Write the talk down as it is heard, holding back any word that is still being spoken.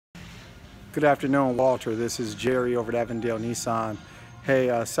Good afternoon, Walter. This is Jerry over at Avondale Nissan.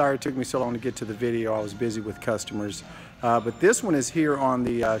 Hey, sorry it took me so long to get to the video. I was busy with customers. But this one is here on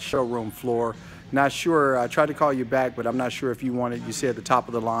the showroom floor. Not sure, I tried to call you back, but I'm not sure if you wanted, you said at the top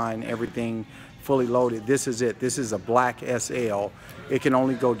of the line, everything fully loaded. This is it. This is a black SL. It can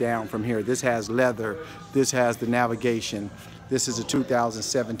only go down from here. This has leather. This has the navigation. This is a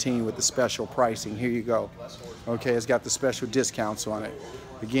 2017 with the special pricing. Here you go. Okay, it's got the special discounts on it.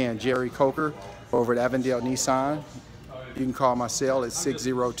 Again, Jerry Coker over at Avondale Nissan. You can call my cell at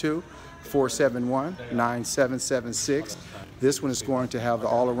 602-471-9776. This one is going to have the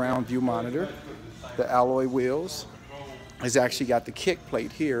all-around view monitor, the alloy wheels. It's actually got the kick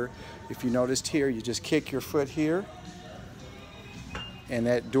plate here. If you noticed here, you just kick your foot here, and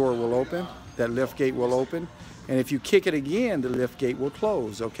that door will open. That lift gate will open. And if you kick it again, the lift gate will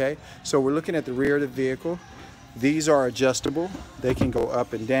close, okay? So we're looking at the rear of the vehicle. These are adjustable. They can go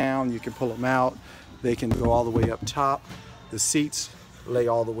up and down. You can pull them out. They can go all the way up top. The seats lay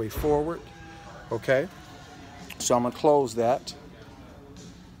all the way forward, okay? So I'm gonna close that.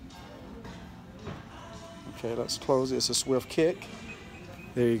 Okay, let's close it. It's a swift kick.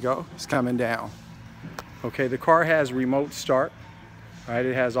 There you go, it's coming down. Okay, the car has remote start. All right,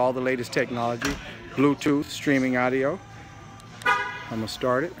 it has all the latest technology. Bluetooth, streaming audio. I'm gonna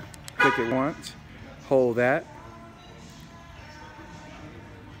start it, click it once, hold that.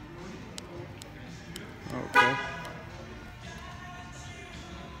 Okay.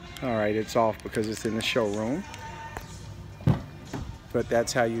 All right, it's off because it's in the showroom. But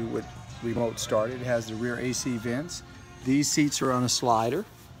that's how you would remote start it. It has the rear AC vents. These seats are on a slider.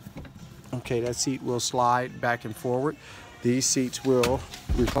 Okay, that seat will slide back and forward. These seats will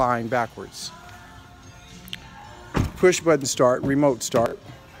recline backwards. Push button start, remote start.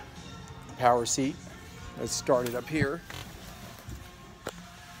 Power seat. Let's start it up here.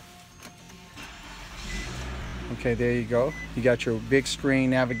 Okay, there you go. You got your big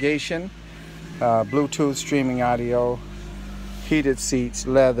screen navigation, Bluetooth, streaming audio, heated seats,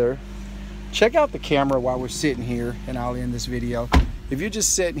 leather. Check out the camera while we're sitting here, and I'll end this video. If you're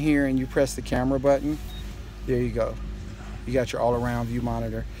just sitting here and you press the camera button, there you go. You got your all-around view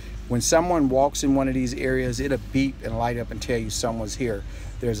monitor. When someone walks in one of these areas, it'll beep and light up and tell you someone's here.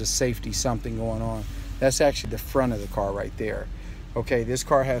 There's a safety something going on. That's actually the front of the car right there. Okay, this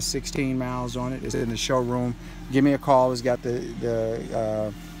car has 16 miles on it. It's in the showroom. Give me a call. It's got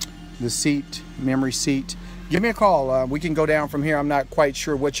the seat, memory seat. Give me a call. We can go down from here. I'm not quite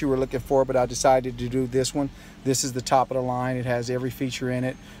sure what you were looking for, but I decided to do this one. This is the top of the line. It has every feature in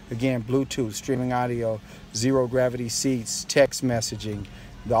it. Again, Bluetooth, streaming audio, zero gravity seats, text messaging,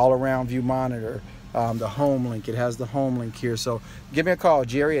 the all-around view monitor, the home link. It has the home link here. So give me a call,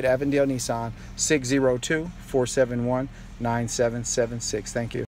 Jerry at Avondale Nissan, 602-471-9776. Thank you.